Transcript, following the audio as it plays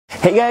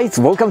Hey guys,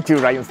 welcome to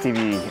Ryan's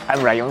TV.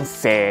 I'm Ryan.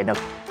 Say no.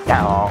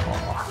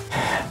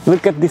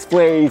 Look at this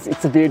place.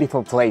 It's a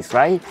beautiful place,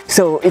 right?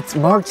 So it's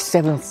March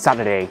 7th,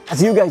 Saturday.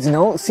 As you guys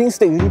know, since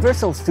the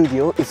Universal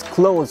Studio is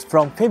closed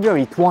from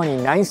February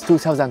 29th,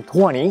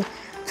 2020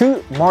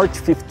 to March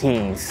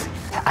 15th.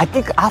 I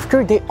think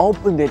after they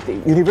opened it, the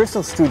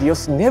Universal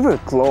Studios never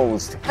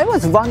closed. I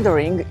was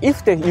wondering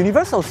if the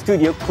Universal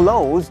Studio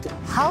closed,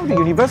 how the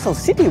Universal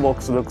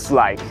CityWalk looks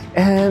like.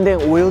 And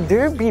will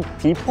there be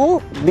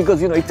people?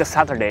 Because it's a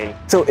Saturday.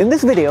 So in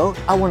this video,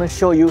 I want to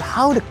show you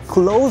how the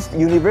closed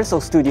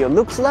Universal Studio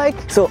looks like.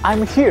 So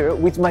I'm here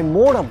with my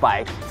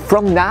motorbike.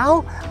 From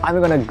now, I'm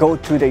gonna go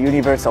to the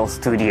Universal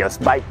Studios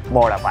by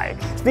motorbike.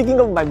 Speaking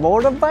of my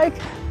motorbike,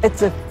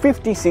 it's a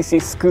 50cc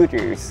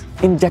scooters.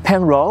 In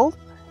Japan Road,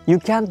 you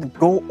can't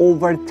go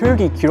over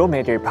 30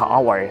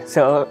 km/h,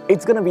 so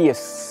it's gonna be a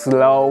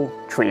slow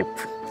trip.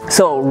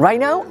 So right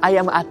now, I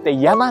am at the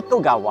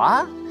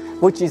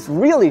Yamatogawa, which is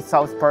really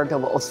south part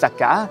of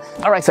Osaka.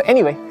 Alright, so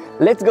anyway,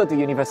 let's go to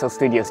Universal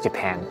Studios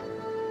Japan.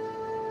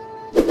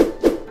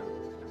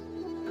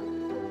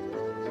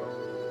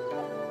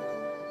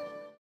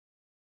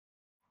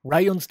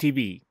 Ryan's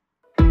TV.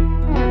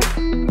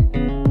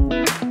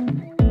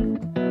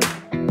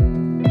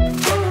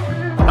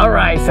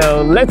 Alright,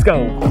 so let's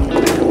go!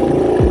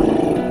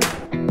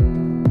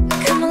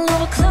 Come a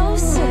little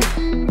closer,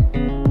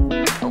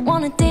 I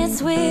wanna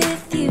dance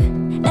with you.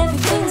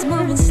 Everything's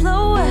moving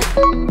slower,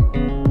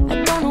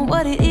 I don't know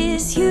what it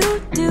is you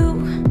do.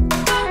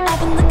 I've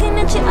been looking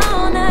at you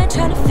all night,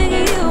 trying to figure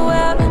you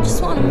out.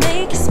 Just wanna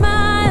make you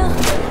smile,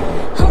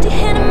 hold your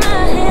hand in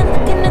my hand,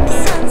 looking at the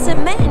sunset.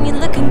 Man, you're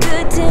looking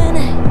good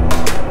tonight.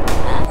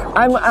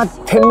 I'm at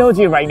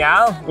Tennoji right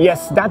now.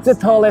 Yes, that's the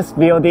tallest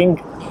building,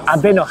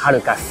 Abeno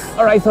Harukas.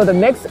 Alright, so the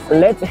next,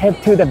 let's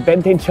head to the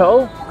Benten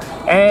Show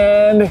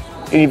and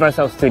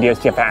Universal Studios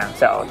Japan.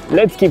 So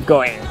let's keep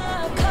going.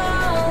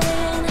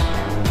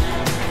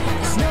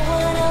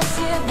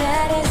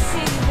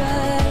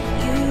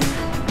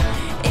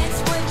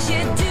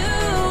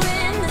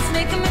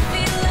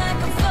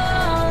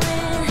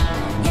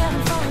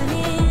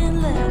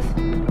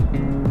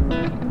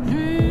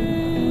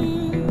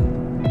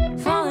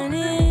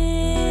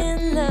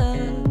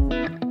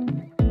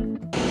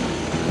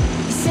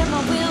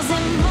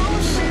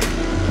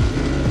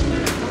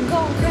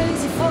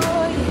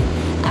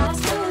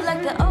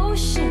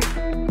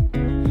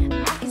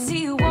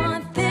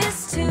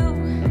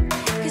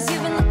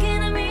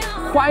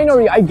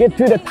 Finally, I get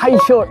to the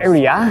Taisho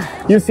area.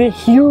 You see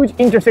huge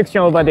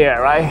intersection over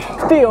there, right?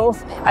 Still,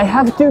 I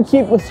have to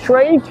keep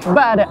straight,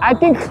 but I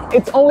think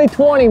it's only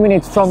 20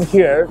 minutes from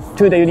here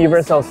to the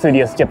Universal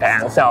Studios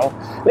Japan. So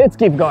let's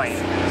keep going.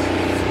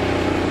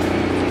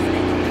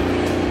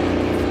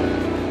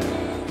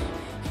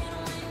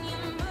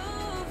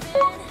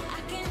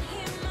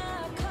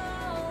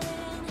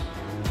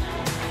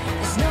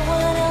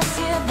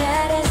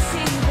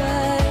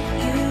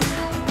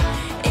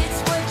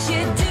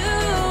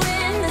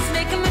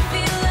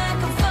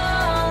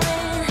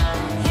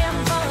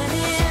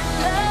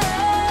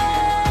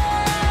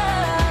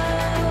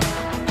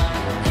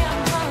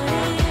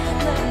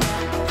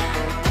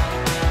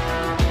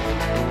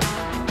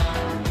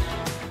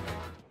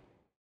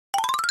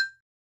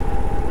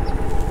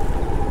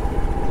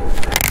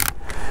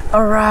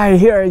 Alright,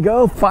 here I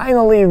go.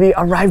 Finally, we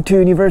arrived to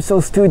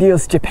Universal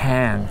Studios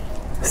Japan.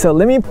 So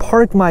let me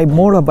park my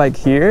motorbike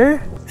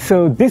here.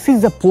 So this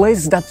is the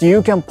place that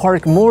you can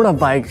park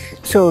motorbike.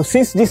 So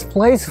since this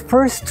place,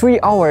 first 3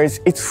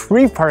 hours, it's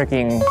free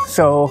parking.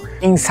 So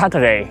in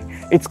Saturday,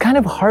 it's kind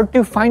of hard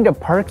to find a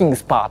parking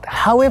spot.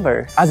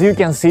 However, as you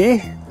can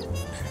see,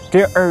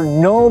 there are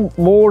no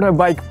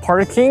motorbike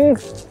parking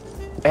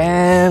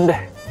and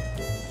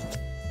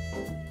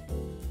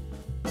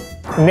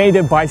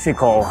native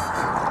bicycle.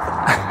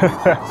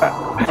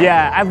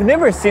 Yeah, I've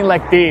never seen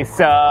like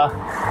this.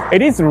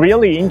 It is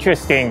really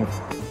interesting.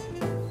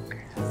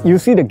 You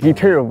see the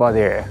guitar over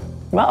there.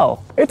 Wow,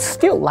 it's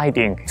still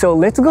lighting. So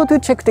let's go to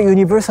check the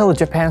Universal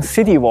Japan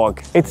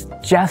CityWalk. It's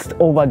just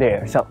over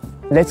there. So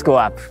let's go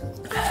up.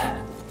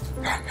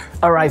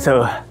 Alright,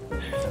 so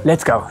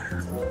let's go.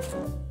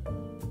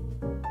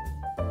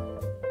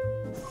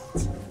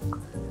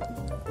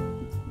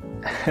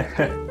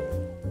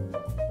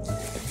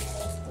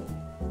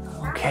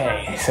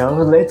 Okay, so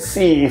let's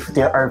see if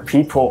there are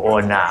people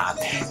or not.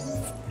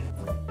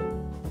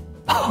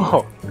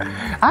 Oh,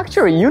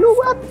 actually, you know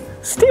what?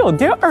 Still,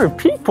 there are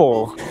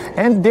people.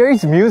 And there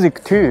is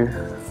music too.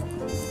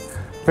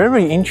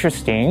 Very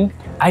interesting.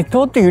 I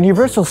thought the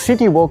Universal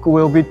CityWalk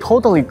will be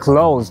totally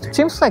closed.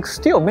 Seems like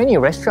still many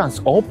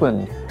restaurants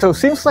open. So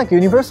seems like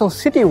Universal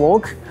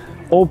CityWalk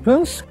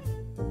opens.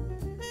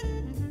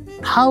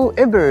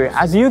 However,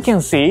 as you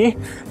can see,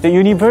 the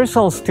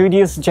Universal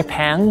Studios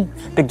Japan,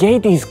 the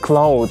gate is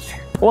closed.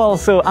 Well,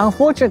 so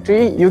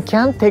unfortunately, you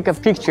can't take a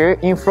picture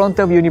in front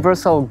of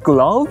Universal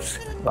globes.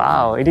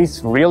 Wow, it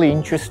is really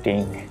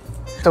interesting.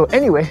 So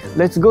anyway,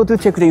 let's go to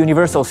check the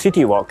Universal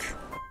CityWalk.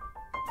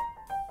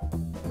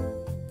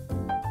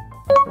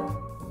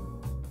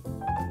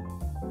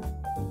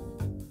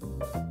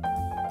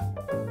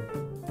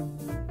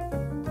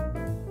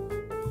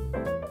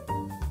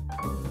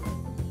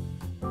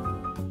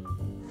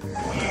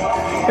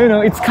 You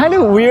know, it's kind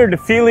of weird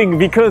feeling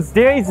because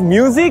there is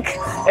music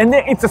and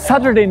then it's a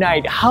Saturday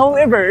night.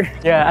 However,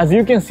 yeah, as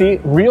you can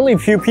see, really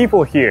few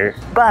people here.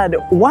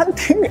 But one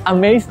thing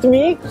amazed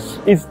me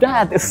is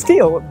that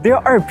still there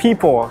are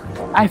people.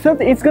 I thought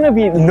it's gonna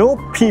be no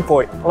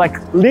people, like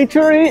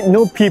literally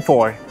no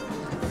people.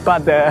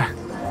 But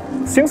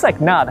seems like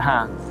not,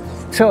 huh?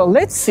 So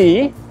let's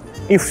see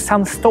if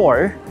some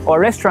store or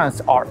restaurants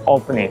are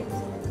opening.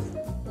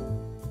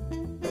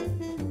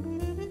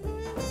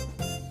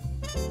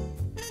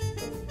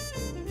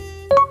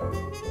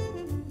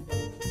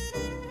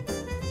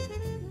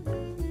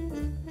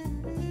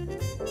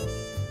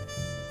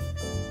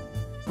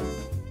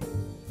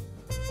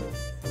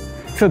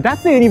 So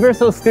that's the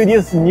Universal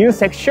Studios new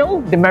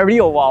section, the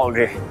Mario World.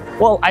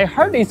 Well, I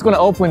heard it's gonna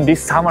open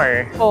this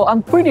summer. Well,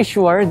 I'm pretty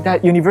sure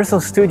that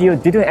Universal Studio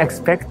didn't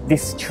expect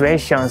this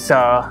situation, so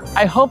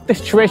I hope the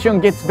situation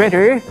gets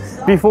better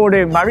before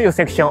the Mario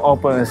section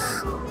opens.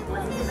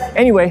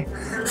 Anyway,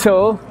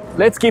 so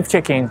let's keep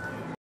checking.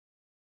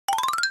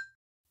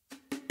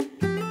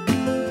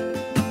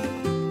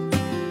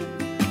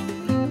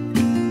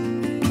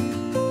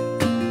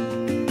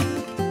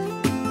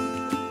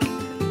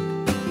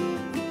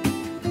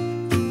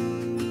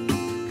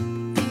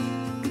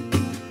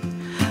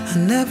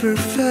 Never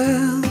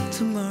felt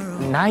tomorrow.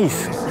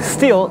 Nice.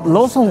 Still,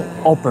 Lawson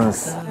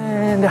opens.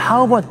 And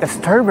how about the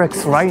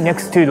Starbucks right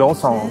next to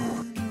Lawson?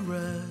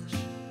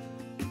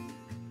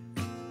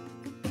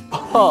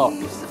 Oh,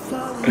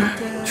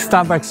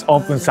 Starbucks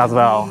opens as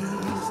well.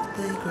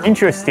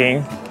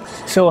 Interesting.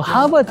 So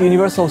how about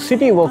Universal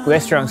CityWalk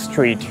Restaurant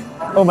Street?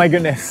 Oh my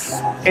goodness,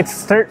 it's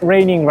start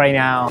raining right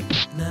now.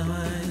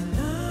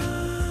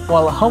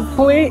 Well,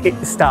 hopefully it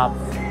stops.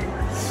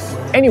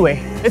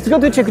 Anyway, let's go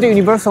to check the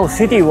Universal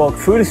CityWalk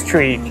Food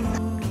Street.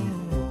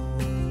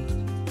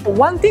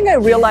 One thing I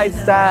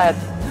realized that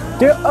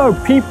there are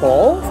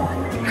people,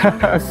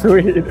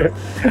 sweet,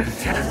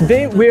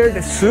 they wear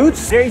the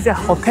suits. There is a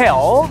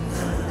hotel.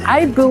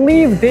 I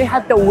believe they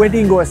had the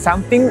wedding or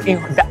something in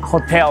that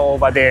hotel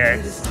over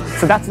there.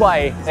 So that's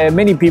why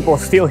many people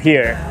still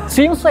here.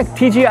 Seems like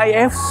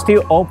TGIF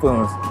still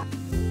opens.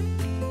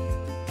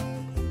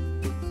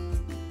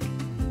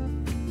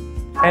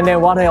 And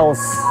then what else?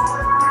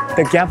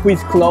 The Gap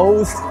is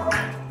closed.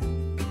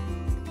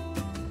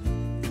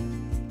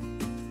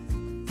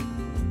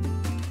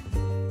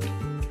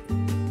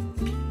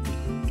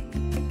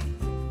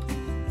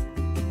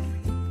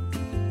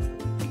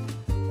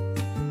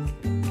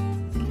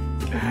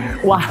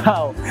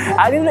 Wow,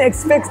 I didn't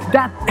expect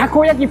that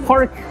Takoyaki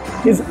Park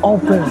is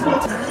open.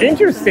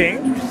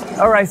 Interesting.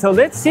 Alright, so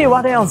let's see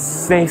what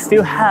else they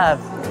still have.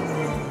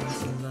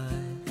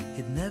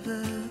 It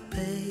never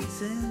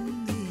pays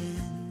in the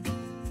end.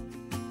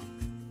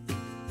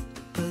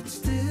 But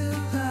still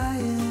I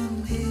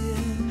am here,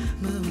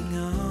 moving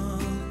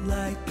on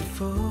like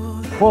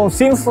before. Well,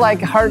 seems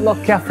like Hard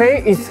Rock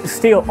Cafe is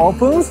still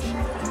open.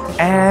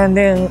 And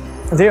then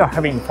they are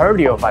having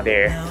party over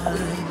there.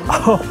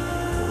 Oh.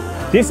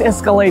 This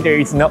escalator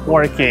is not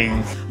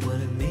working.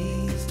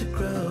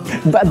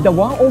 But the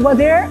one over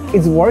there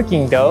is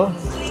working though.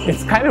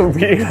 It's kind of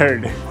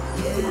weird.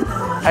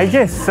 I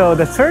guess so.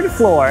 The third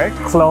floor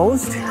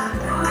closed.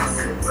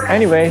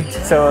 Anyway,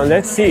 so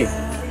let's see.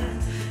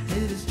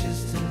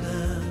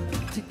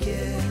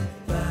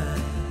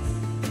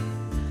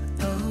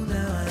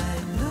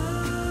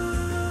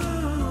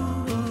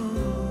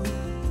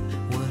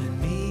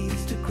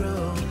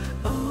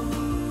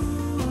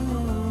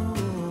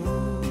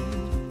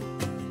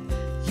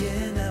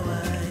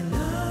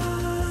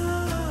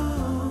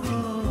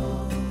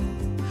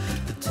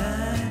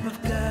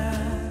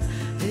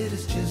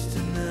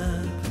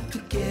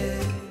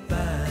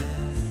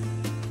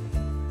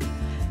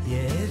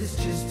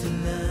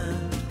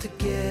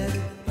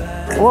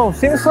 Well,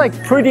 seems like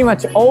pretty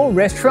much all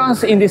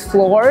restaurants in this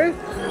floor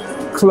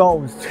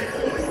closed.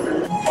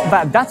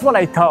 But that's what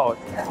I thought.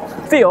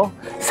 Still,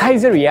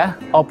 Saizeriya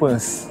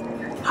opens.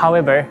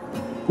 However,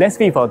 less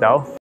people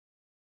though.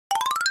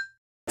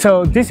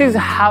 So this is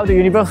how the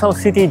Universal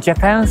City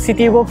Japan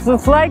CityWalk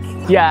looks like.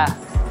 Yeah,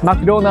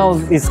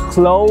 McDonald's is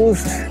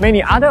closed.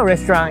 Many other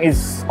restaurants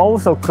is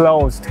also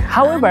closed.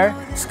 However,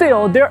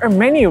 still there are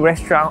many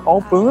restaurant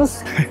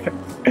opens.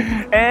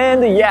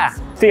 And yeah,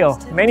 still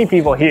many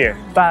people here.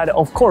 But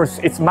of course,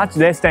 it's much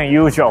less than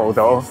usual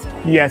though.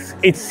 Yes,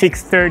 it's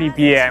 6:30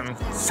 p.m.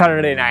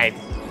 Saturday night.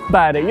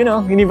 But you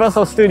know,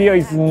 Universal Studio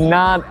is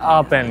not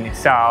open,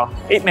 so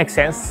it makes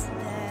sense.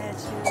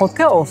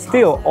 Hotel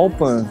still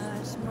open,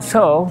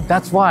 so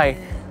that's why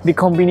the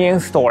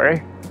convenience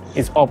store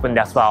is open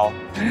as well.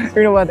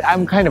 You know what,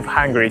 I'm kind of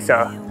hungry,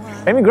 so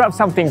let me grab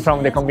something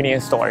from the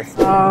convenience store.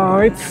 Oh,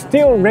 it's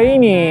still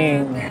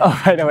raining. Oh,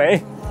 by the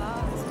way,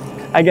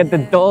 I get the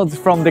dolls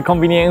from the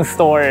convenience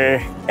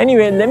store.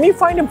 Anyway, let me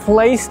find a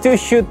place to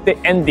shoot the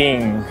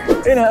ending.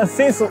 You know,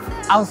 since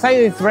outside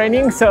it's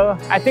raining, so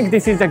I think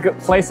this is a good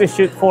place to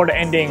shoot for the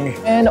ending.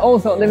 And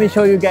also, let me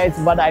show you guys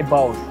what I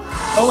bought.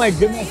 Oh my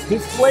goodness,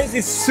 this place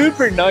is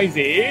super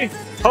noisy.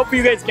 Hope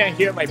you guys can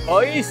hear my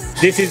voice.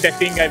 This is the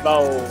thing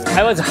about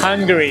I was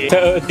hungry.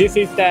 So this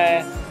is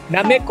the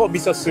Nameko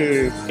miso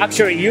soup.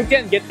 Actually, you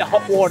can get the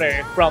hot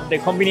water from the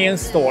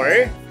convenience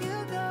store.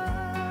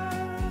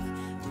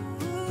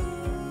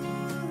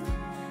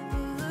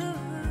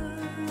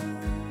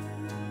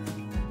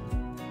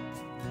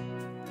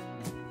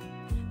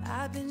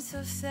 I've been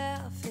so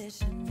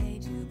selfish and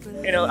made you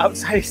believe. You know,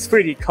 outside it's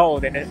pretty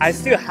cold and I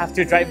still have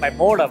to drive my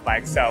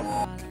motorbike, so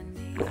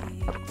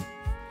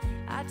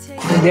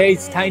there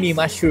is tiny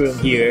mushroom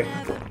here.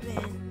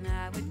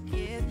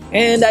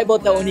 And I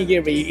bought the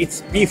onigiri.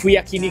 It's beef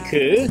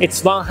yakiniku.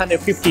 It's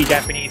 150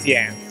 Japanese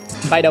yen.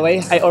 By the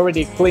way, I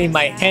already cleaned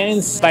my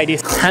hands by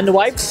these hand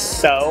wipes,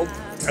 so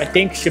I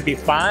think should be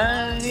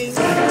fine.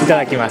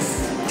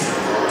 Itadakimasu.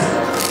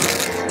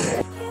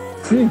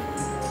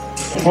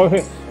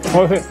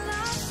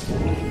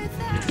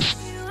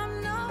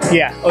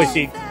 Yeah,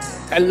 oishii.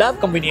 I love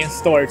convenience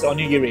stores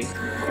onigiri.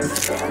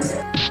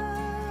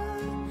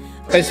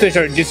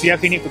 Especially this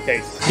yakiniku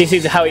taste. This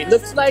is how it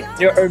looks like.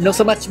 There are not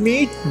so much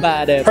meat,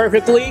 but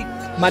perfectly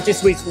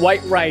matches with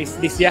white rice.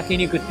 This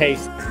yakiniku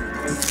taste.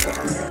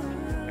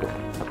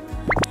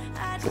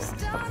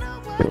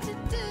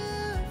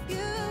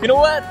 You know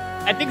what?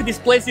 I think this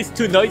place is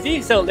too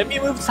noisy, so let me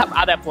move to some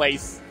other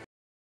place.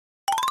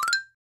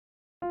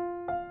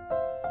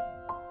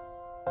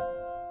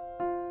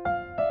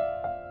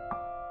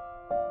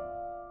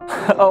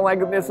 Oh my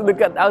goodness,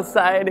 look at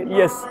outside.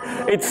 Yes,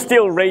 it's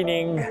still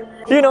raining.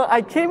 You know,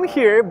 I came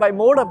here by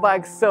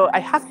motorbike, so I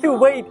have to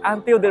wait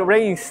until the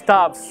rain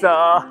stops.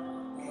 I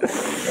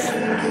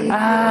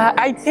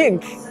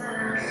think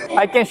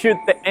I can shoot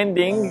the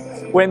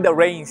ending when the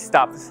rain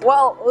stops.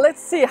 Well,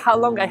 let's see how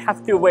long I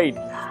have to wait.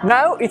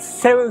 Now it's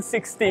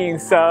 7:16,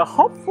 so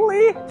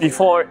hopefully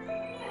before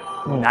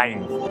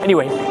 9.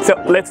 Anyway, so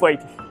let's wait.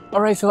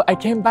 Alright, so I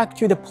came back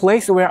to the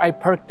place where I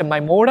parked my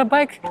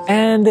motorbike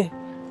and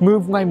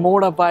move my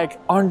motorbike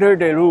under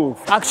the roof.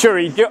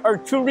 Actually, there are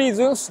 2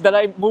 reasons that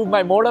I move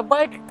my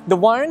motorbike. The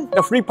one,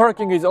 the free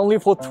parking is only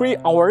for 3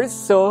 hours,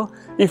 so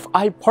if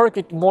I park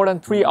it more than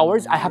 3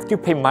 hours, I have to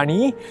pay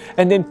money.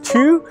 And then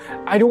 2,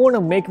 I don't want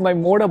to make my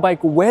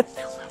motorbike wet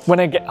when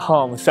I get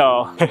home,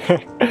 so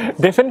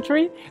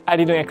definitely I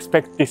didn't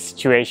expect this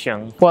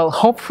situation. Well,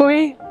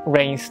 hopefully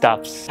rain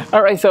stops.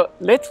 Alright, so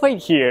let's wait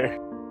here.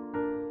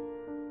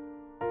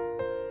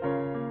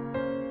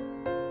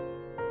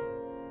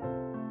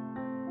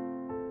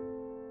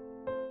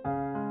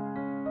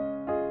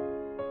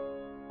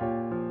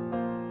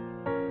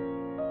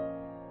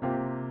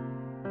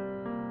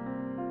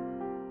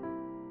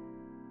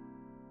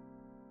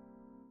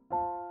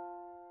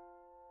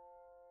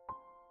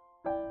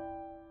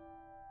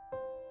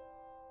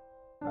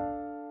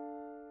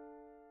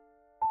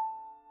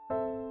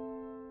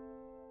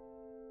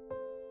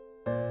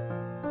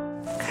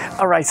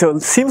 Alright, so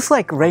it seems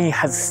like rain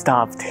has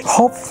stopped.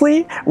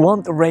 Hopefully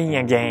won't rain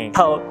again.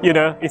 Oh, you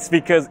know, it's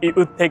because it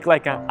would take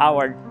like an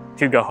hour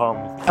to go home.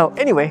 Oh,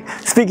 anyway,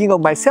 speaking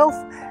of myself,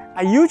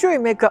 I usually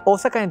make an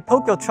Osaka and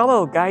Tokyo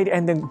travel guide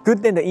and then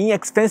good and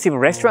inexpensive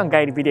restaurant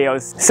guide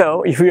videos.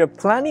 So if you are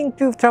planning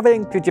to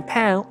traveling to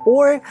Japan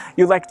or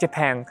you like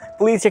Japan,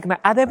 please check my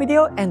other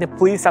video and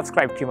please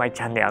subscribe to my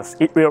channels.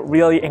 It will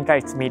really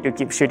encourage me to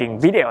keep shooting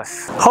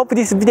videos. Hope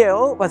this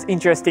video was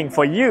interesting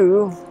for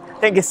you.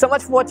 Thank you so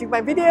much for watching my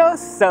videos.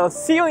 So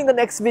see you in the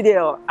next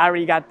video.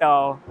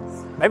 Arigato.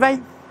 Bye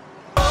bye.